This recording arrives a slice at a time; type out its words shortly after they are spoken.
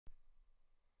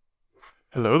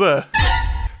Hello there.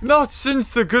 Not since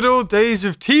the good old days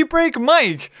of Tea Break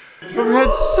Mike, but we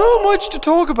had so much to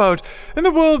talk about in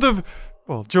the world of,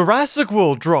 well, Jurassic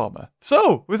World drama.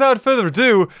 So, without further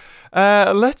ado,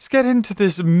 let's get into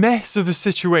this mess of a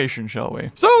situation, shall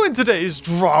we? So, in today's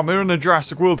drama in the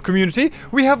Jurassic World community,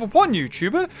 we have one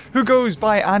YouTuber who goes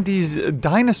by Andy's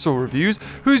Dinosaur Reviews,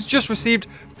 who's just received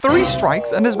 3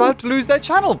 strikes and is about to lose their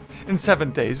channel in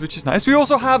 7 days, which is nice. We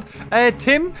also have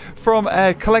Tim from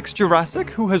Collects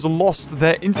Jurassic, who has lost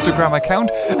their Instagram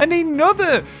account, and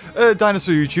another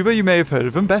dinosaur YouTuber, you may have heard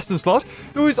of him, Best in Slot,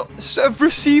 who has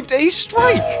received a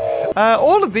strike.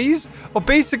 All of these are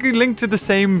basically linked to the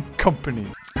same company.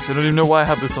 Actually, I don't even know why I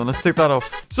have this on. Let's take that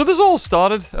off. So this all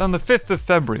started on the 5th of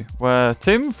February, where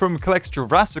Tim from Collects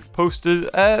Jurassic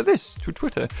posted this to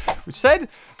Twitter, which said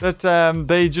that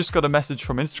they just got a message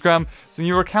from Instagram saying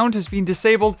your account has been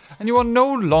disabled and you are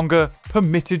no longer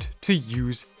permitted to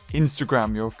use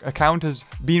Instagram. Your account has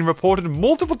been reported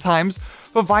multiple times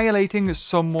for violating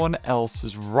someone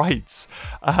else's rights.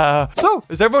 So,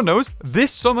 as everyone knows,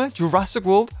 this summer, Jurassic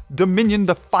World Dominion,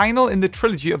 the final in the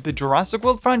trilogy of the Jurassic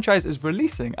World franchise, is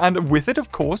releasing. And with it,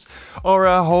 of course, are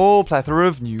a whole plethora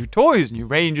of new toys, new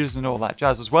ranges, and all that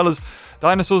jazz, as well as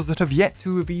dinosaurs that have yet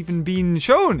to have even been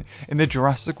shown in the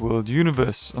Jurassic World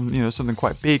universe. You know, something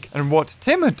quite big. And what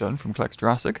Tim had done from Collects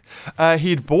Jurassic,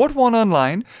 he'd bought one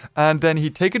online, and then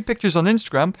he'd taken pictures on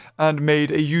Instagram and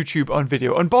made a YouTube on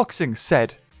video unboxing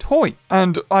said toy.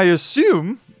 And I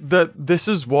assume that this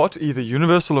is what either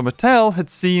Universal or Mattel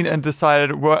had seen and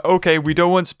decided, well, okay, we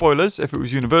don't want spoilers. If it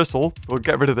was Universal, we'll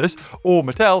get rid of this. Or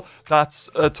Mattel,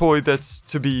 that's a toy that's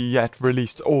to be yet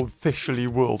released officially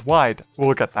worldwide.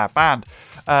 We'll get that banned.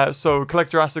 So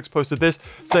Collect Jurassic's posted this,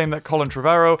 saying that Colin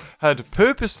Trevorrow had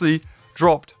purposely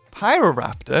dropped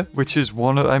Pyroraptor, which is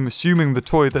one of, I'm assuming, the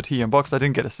toy that he unboxed. I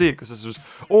didn't get to see it because this was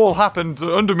all happened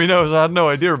under my nose. I had no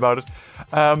idea about it.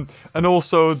 And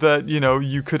also that, you know,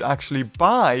 you could actually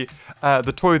buy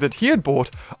the toy that he had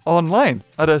bought online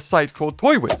at a site called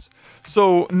ToyWiz.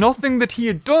 So nothing that he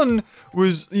had done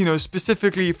was, you know,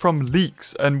 specifically from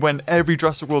leaks. And when every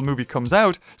Jurassic World movie comes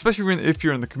out, especially if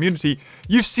you're in the community,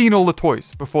 you've seen all the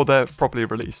toys before they're properly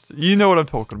released. You know what I'm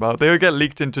talking about. They get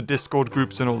leaked into Discord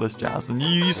groups and all this jazz, and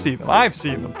you see them. I've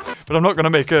seen them, but I'm not going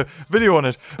to make a video on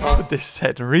it for this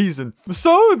said reason.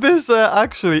 So this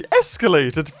actually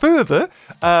escalated further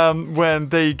when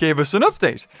they gave us an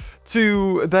update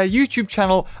to their YouTube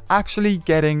channel actually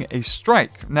getting a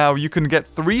strike. Now, you can get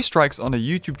 3 strikes on a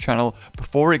YouTube channel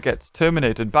before it gets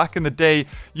terminated. Back in the day,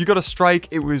 you got a strike,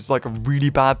 it was like a really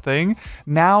bad thing.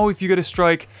 Now, if you get a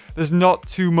strike, there's not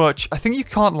too much. I think you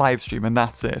can't live stream and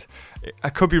that's it. I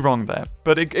could be wrong there,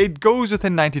 but it goes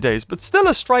within 90 days. But still,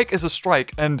 a strike is a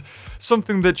strike, and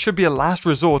something that should be a last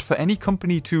resort for any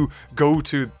company to go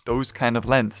to those kind of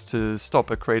lengths to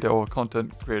stop a creator or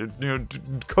content creator, you know,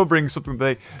 covering something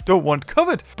they don't want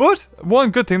covered. But one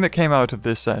good thing that came out of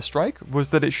this strike was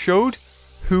that it showed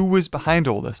who was behind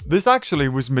all this. This actually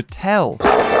was Mattel.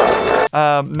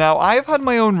 Now, I've had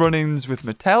my own run-ins with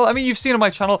Mattel. I mean, you've seen on my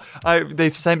channel,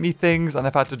 they've sent me things and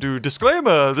I've had to do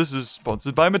disclaimer, this is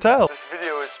sponsored by Mattel. This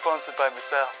video is sponsored by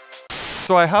Mattel.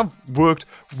 So I have worked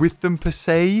with them per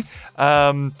se,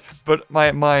 but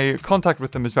my contact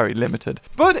with them is very limited.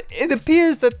 But it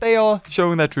appears that they are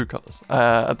showing their true colors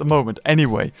at the moment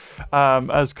anyway.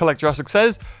 As Collect Jurassic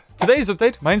says, today's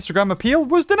update, my Instagram appeal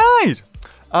was denied.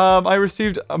 I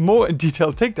received a more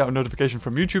detailed takedown notification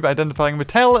from YouTube identifying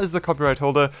Mattel as the copyright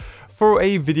holder for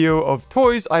a video of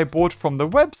toys I bought from the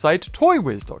website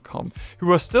toywiz.com,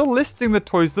 who are still listing the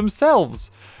toys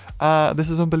themselves. This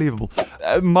is unbelievable.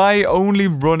 My only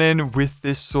run-in with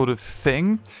this sort of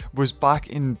thing was back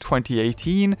in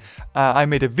 2018. I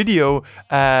made a video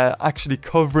actually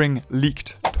covering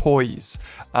leaked toys.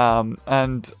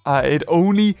 The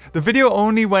video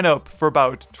only went up for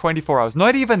about 24 hours.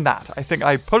 Not even that. I think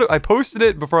I posted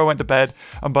it before I went to bed,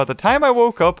 and by the time I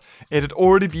woke up, it had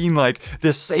already been like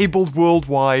disabled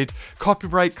worldwide,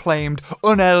 copyright claimed,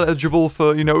 uneligible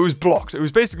for, you know, it was blocked. It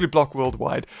was basically blocked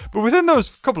worldwide. But within those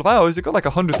couple of hours, it got like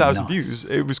 100,000 views.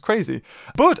 It was crazy.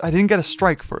 But I didn't get a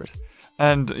strike for it.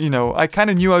 And, you know, I kind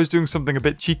of knew I was doing something a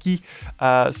bit cheeky.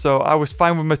 So I was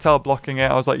fine with Mattel blocking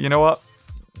it. I was like, you know what?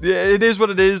 It is what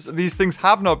it is. These things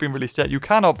have not been released yet. You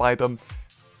cannot buy them.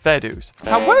 Fair dues.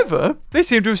 However, they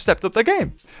seem to have stepped up their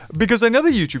game, because another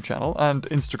YouTube channel and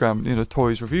Instagram, you know,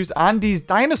 toys reviews, Andy's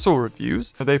Dinosaur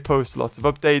Reviews, they post lots of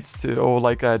updates to, or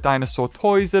like dinosaur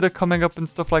toys that are coming up and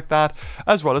stuff like that,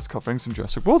 as well as covering some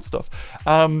Jurassic World stuff.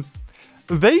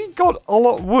 They got a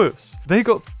lot worse. They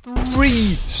got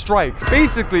 3 strikes.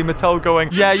 Basically, Mattel going,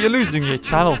 yeah, you're losing your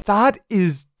channel. That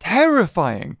is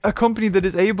terrifying. A company that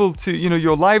is able to, you know,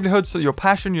 your livelihood, so your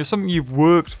passion, you're something you've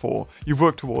worked for, you've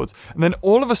worked towards, and then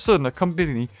all of a sudden a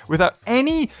company without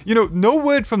any, you know, no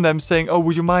word from them saying, oh,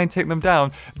 would you mind taking them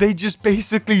down? They just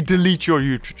basically delete your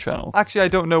YouTube channel. Actually, I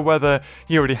don't know whether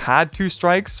he already had 2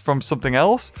 strikes from something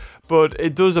else, but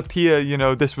it does appear, you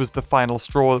know, this was the final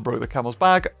straw that broke the camel's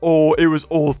back, or it was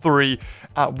all 3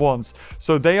 at once.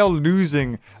 So they are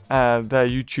losing their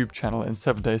YouTube channel in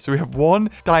 7 days. So we have one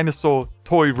dinosaur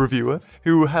toy reviewer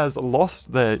who has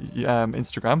lost their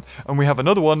Instagram, and we have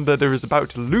another one that is about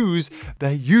to lose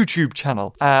their YouTube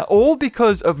channel. All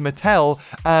because of Mattel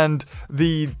and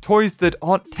the toys that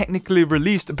aren't technically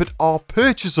released but are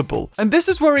purchasable. And this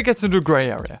is where it gets into a grey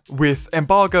area with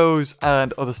embargoes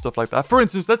and other stuff like that. For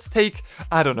instance, let's take,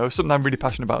 I don't know, something I'm really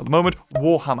passionate about at the moment,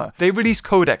 Warhammer. They release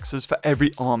codexes for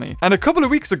every army. And a couple of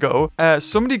weeks ago,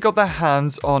 somebody got their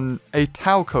hands on a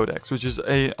Tau codex, which is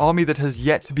an army that has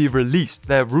yet to be released,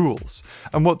 their rules.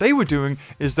 And what they were doing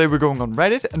is they were going on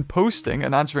Reddit and posting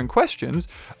and answering questions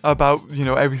about, you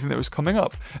know, everything that was coming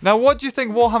up. Now, what do you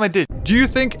think Warhammer did? Do you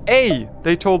think A,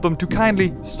 they told them to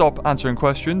kindly stop answering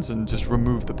questions and just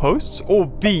remove the posts, or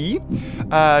B,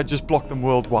 just block them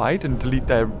worldwide and delete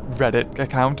their Reddit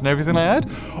account and everything like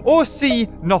that, or C,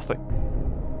 nothing?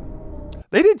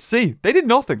 They did C. They did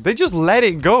nothing. They just let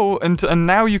it go, and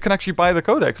now you can actually buy the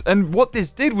codex. And what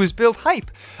this did was build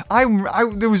hype.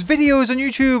 There was videos on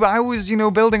YouTube. I was, you know,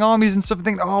 building armies and stuff and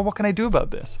thinking, oh, what can I do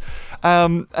about this?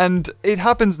 And it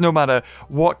happens no matter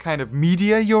what kind of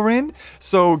media you're in.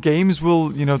 So games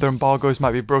will, you know, their embargoes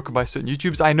might be broken by certain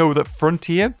YouTubers. I know that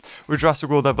Frontier with Jurassic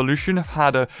World Evolution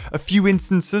had a few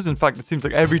instances. In fact, it seems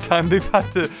like every time they've had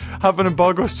to have an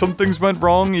embargo, something's went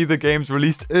wrong. Either games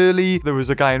released early. There was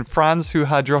a guy in France who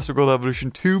had Jurassic World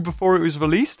Evolution 2 before it was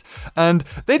released, and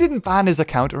they didn't ban his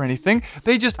account or anything.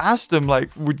 They just asked him, like,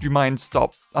 would you mind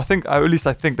stop? I think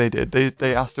they did.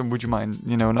 They asked him, would you mind,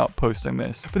 you know, not posting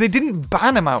this? But they didn't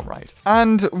ban him outright.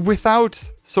 And without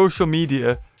social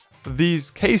media, these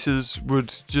cases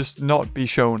would just not be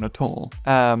shown at all.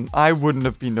 I wouldn't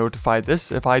have been notified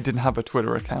this if I didn't have a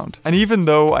Twitter account. And even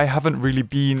though I haven't really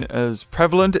been as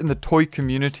prevalent in the toy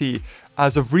community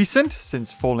as of recent,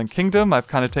 since Fallen Kingdom, I've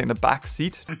kind of taken a back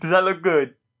seat. Does that look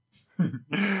good?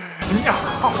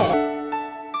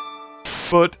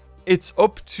 But it's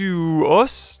up to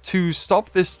us to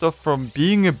stop this stuff from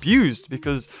being abused,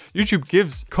 because YouTube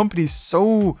gives companies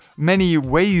so many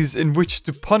ways in which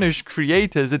to punish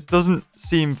creators. It doesn't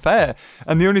seem fair.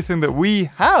 And the only thing that we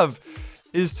have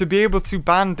is to be able to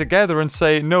band together and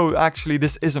say, no, actually,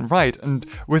 this isn't right. And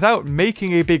without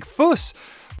making a big fuss,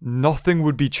 nothing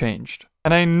would be changed.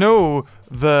 And I know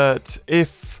that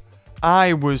if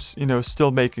I was, you know, still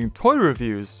making toy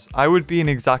reviews, I would be in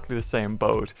exactly the same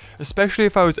boat, especially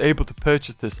if I was able to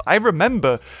purchase this. I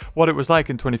remember what it was like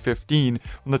in 2015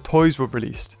 when the toys were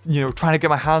released, you know, trying to get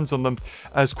my hands on them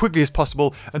as quickly as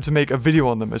possible and to make a video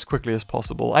on them as quickly as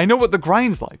possible. I know what the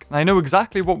grind's like, and I know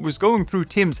exactly what was going through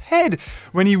Tim's head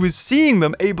when he was seeing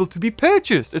them able to be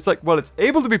purchased. It's like, well, it's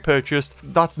able to be purchased.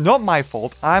 That's not my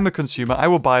fault. I'm a consumer. I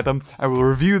will buy them. I will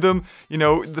review them. You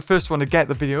know, the first one to get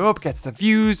the video up gets the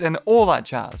views and all that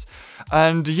jazz.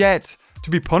 And yet, to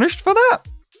be punished for that?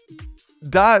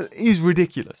 That is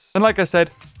ridiculous. And like I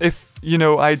said, if, you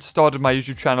know, I'd started my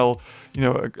YouTube channel, you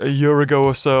know, a year ago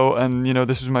or so, and, you know,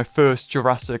 this was my first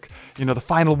Jurassic, you know, the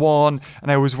final one,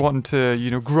 and I was wanting to, you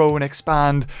know, grow and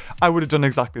expand, I would have done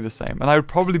exactly the same. And I would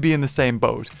probably be in the same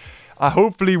boat. I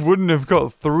hopefully wouldn't have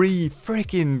got 3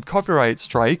 freaking copyright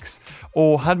strikes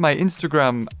or had my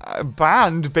Instagram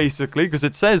banned, basically, because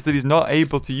it says that he's not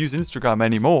able to use Instagram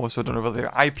anymore. So I don't know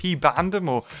whether IP banned him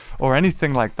or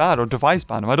anything like that, or device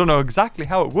banned him. I don't know exactly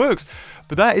how it works,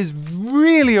 but that is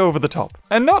really over the top.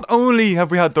 And not only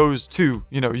have we had those 2,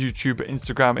 you know, YouTube,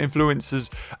 Instagram influencers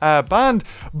banned,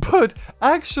 but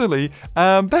actually,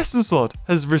 Bessenslot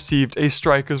has received a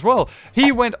strike as well.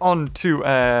 He went on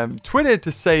to Twitter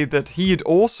to say that he had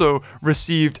also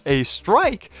received a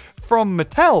strike from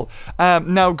Mattel.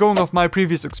 Now, going off my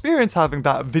previous experience, having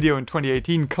that video in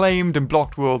 2018 claimed and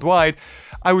blocked worldwide,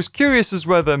 I was curious as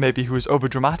whether maybe he was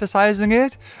over-dramatizing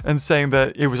it and saying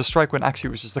that it was a strike when actually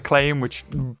it was just a claim, which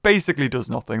basically does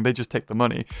nothing. They just take the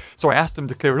money. So I asked him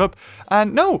to clear it up,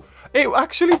 and no, it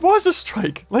actually was a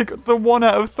strike. Like, the 1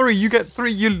 out of 3, you get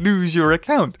 3, you lose your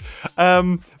account.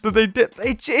 That they did,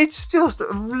 it's just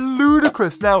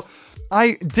ludicrous. Now,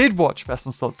 I did watch Best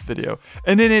in Slot's video,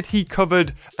 and in it he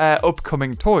covered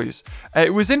upcoming toys.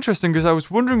 It was interesting because I was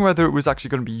wondering whether it was actually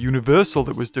going to be Universal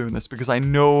that was doing this, because I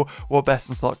know what Best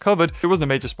in Slot covered. It wasn't a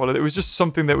major spoiler, it was just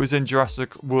something that was in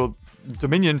Jurassic World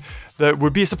Dominion that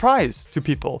would be a surprise to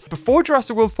people. Before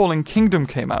Jurassic World Fallen Kingdom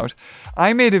came out,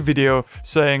 I made a video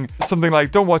saying something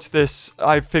like, don't watch this,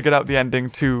 I've figured out the ending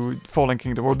to Fallen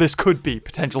Kingdom, or this could be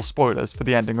potential spoilers for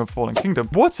the ending of Fallen Kingdom.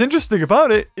 What's interesting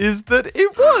about it is that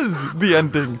it was the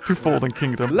ending to Fallen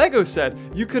Kingdom. Lego said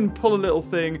you can pull a little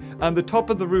thing and the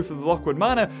top of the roof of the Lockwood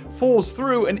Manor falls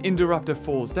through and Indoraptor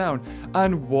falls down.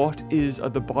 And what is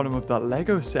at the bottom of that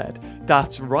Lego set?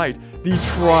 That's right, the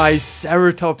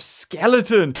Triceratops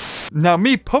skeleton. Now,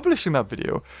 me publishing that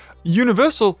video,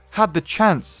 Universal had the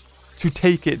chance to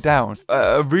take it down.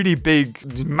 A really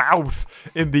big mouth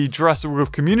in the Jurassic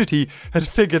World community had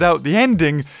figured out the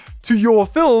ending to your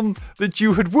film that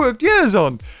you had worked years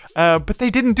on. But they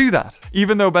didn't do that.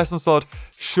 Even though Best in Slot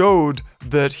showed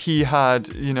that he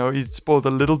had, you know, he'd spoiled a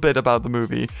little bit about the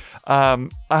movie, I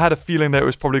had a feeling that it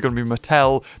was probably going to be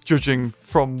Mattel, judging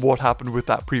from what happened with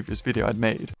that previous video I'd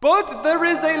made. But there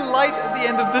is a light at the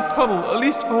end of the tunnel, at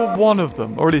least for one of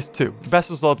them, or at least two. Best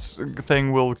in Slot's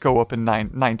thing will go up in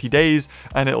 90 days,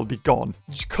 and it'll be gone.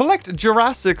 Collect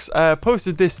Jurassics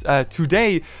posted this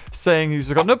today, saying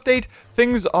he's got an update.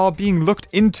 Things are being looked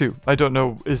into. I don't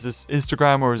know, is this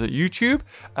Instagram or is it YouTube?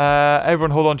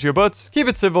 Everyone hold on to your butts, keep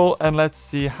it civil, and let's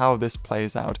see how this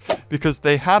plays out. Because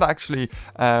they had actually,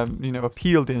 you know,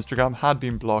 appealed to Instagram, had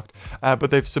been blocked,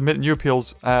 but they've submitted new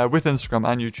appeals with Instagram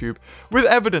and YouTube with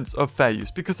evidence of fair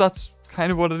use, because that's kind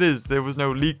of what it is. There was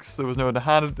no leaks, there was no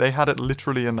hand, they had it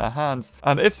literally in their hands.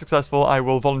 And if successful, I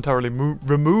will voluntarily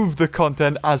remove the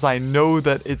content, as I know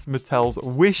that it's Mattel's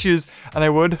wishes, and I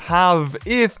would have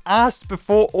if asked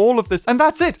before all of this. And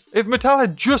that's it. If Mattel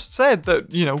had just said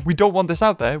that, you know, we don't want this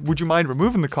out there, would you mind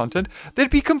removing the content, they'd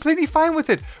be completely fine with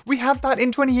it. We had that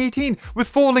in 2018 with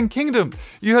Fallen Kingdom.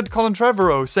 You had Colin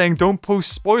Trevorrow saying don't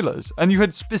post spoilers, and you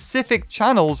had specific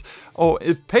channels or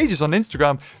pages on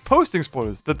Instagram posting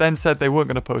spoilers that then said they weren't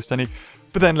going to post any,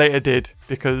 but then later did,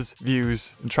 because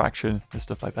views and traction and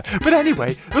stuff like that. But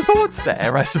anyway, the thought's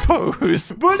there, I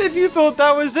suppose. But if you thought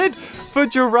that was it for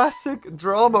Jurassic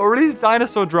drama, or at least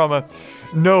dinosaur drama,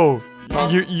 no,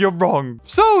 you're wrong.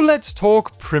 So let's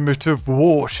talk Primitive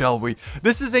War, shall we?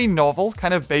 This is a novel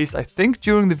kind of based, I think,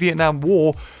 during the Vietnam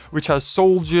War, which has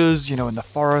soldiers, you know, in the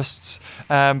forests,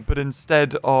 but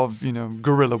instead of, you know,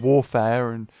 guerrilla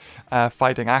warfare and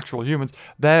fighting actual humans,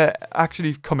 they're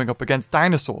actually coming up against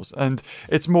dinosaurs. And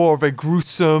it's more of a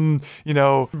gruesome, you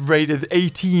know, rated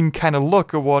 18 kind of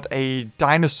look at what a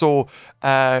dinosaur,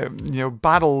 you know,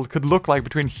 battle could look like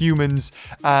between humans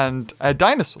and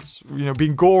dinosaurs, you know,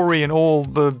 being gory and all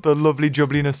the lovely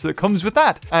jubbliness that comes with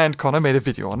that. And Connor made a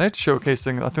video on it,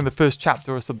 showcasing, I think, the first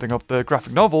chapter or something of the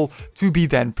graphic novel to be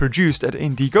then produced at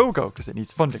Indiegogo, because it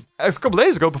needs funding. A couple of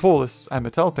days ago, before this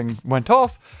Mattel thing went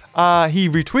off, he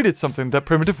retweeted something that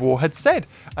Primitive War had said,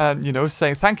 you know,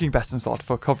 saying, thanking Best in Slot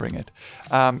for covering it.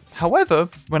 However,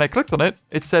 when I clicked on it,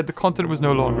 it said the content was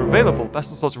no longer available.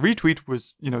 Best in Slot's retweet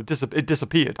was, you know, it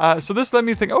disappeared. So this led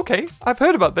me to think, okay, I've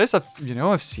heard about this.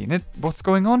 I've seen it. What's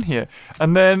going on here?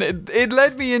 And then it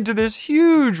led me into this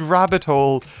huge rabbit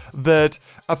hole that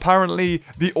apparently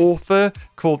the author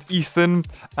called Ethan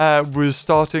was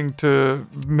starting to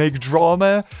make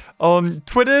drama on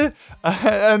Twitter,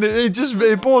 and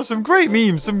it bore some great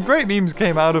memes. Some great memes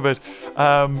came out of it.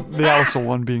 The Allosaur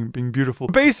one being beautiful.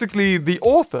 Basically, the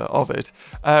author of it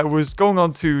was going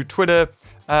on to Twitter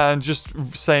and just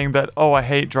saying that, oh, I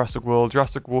hate Jurassic World.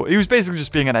 He was basically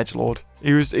just being an edgelord.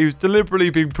 He was deliberately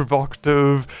being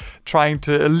provocative, trying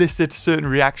to elicit certain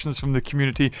reactions from the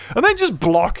community, and then just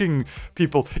blocking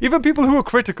people, even people who are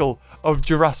critical of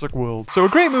Jurassic World. So a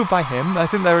great move by him. I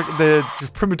think their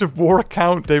Primitive War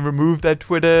account, they removed their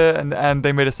Twitter, and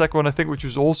they made a second one, I think, which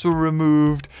was also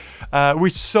removed,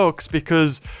 which sucks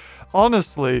because,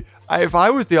 honestly, if I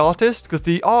was the artist, because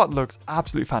the art looks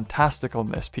absolutely fantastic on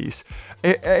this piece,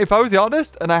 if I was the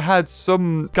artist and I had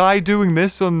some guy doing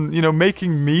this on, you know,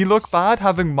 making me look bad,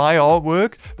 having my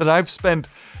artwork that I've spent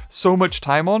so much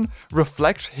time on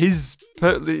reflect his,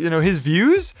 you know, his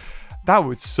views, that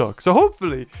would suck. So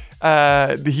hopefully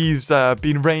he's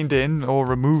been reined in or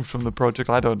removed from the project.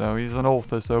 I don't know. He's an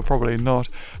author, so probably not.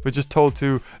 But just told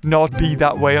to not be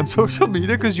that way on social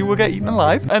media because you will get eaten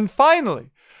alive. And finally,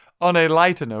 on a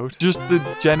lighter note, just the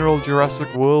general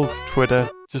Jurassic World Twitter.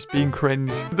 just being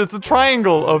cringe. There's a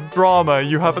triangle of drama.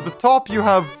 You have at the top, you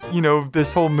have, you know,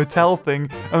 this whole Mattel thing,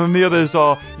 and then the others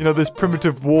are, you know, this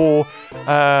primitive war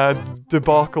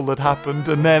debacle that happened,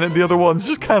 and then the other one's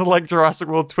just kind of like Jurassic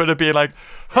World Twitter being like,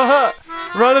 haha,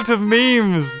 relative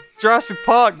memes. Jurassic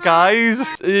Park, guys.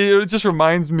 It just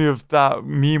reminds me of that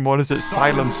meme. What is it?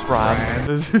 Silent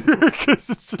Strand.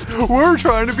 Because we're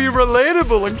trying to be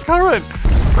relatable and current.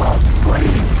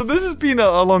 So this has been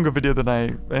a longer video than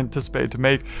I anticipated to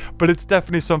make, but it's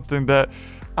definitely something that,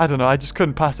 I don't know, I just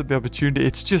couldn't pass up the opportunity.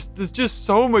 It's just, there's just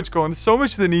so much going, so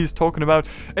much that needs talking about.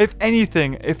 If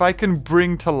anything, if I can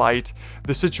bring to light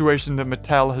the situation that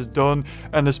Mattel has done,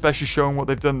 and especially showing what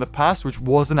they've done in the past, which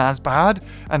wasn't as bad,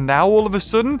 and now all of a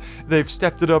sudden, they've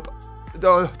stepped it up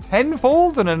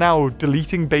tenfold and are now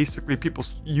deleting basically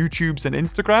people's YouTubes and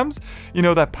Instagrams, you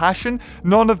know, their passion.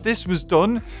 None of this was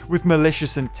done with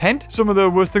malicious intent. Some of the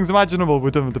worst things imaginable were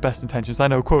done with the best intentions. I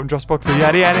know, quote and Dropbox for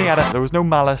yada yada yada. There was no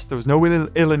malice, there was no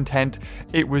ill intent.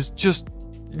 It was just,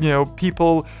 you know,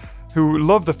 people who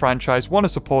love the franchise, want to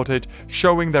support it,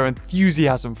 showing their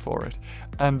enthusiasm for it.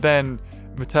 And then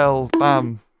Mattel,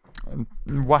 bam,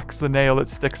 whacks the nail that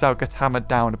sticks out, gets hammered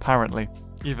down apparently.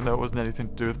 Even though it wasn't anything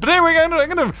to do with it. But anyway, I'm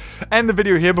going to end the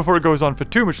video here before it goes on for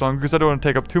too much longer, because I don't want to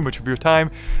take up too much of your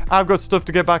time. I've got stuff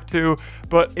to get back to,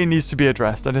 but it needs to be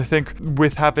addressed. And I think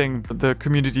with having the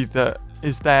community that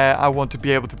is there, I want to be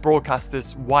able to broadcast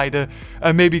this wider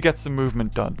and maybe get some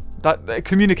movement done. That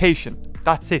communication.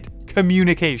 That's it.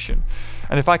 Communication.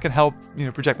 And if I can help, you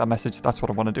know, project that message, that's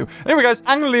what I want to do. Anyway, guys,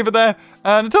 I'm going to leave it there.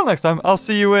 And until next time, I'll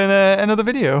see you in another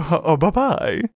video. Oh, bye-bye.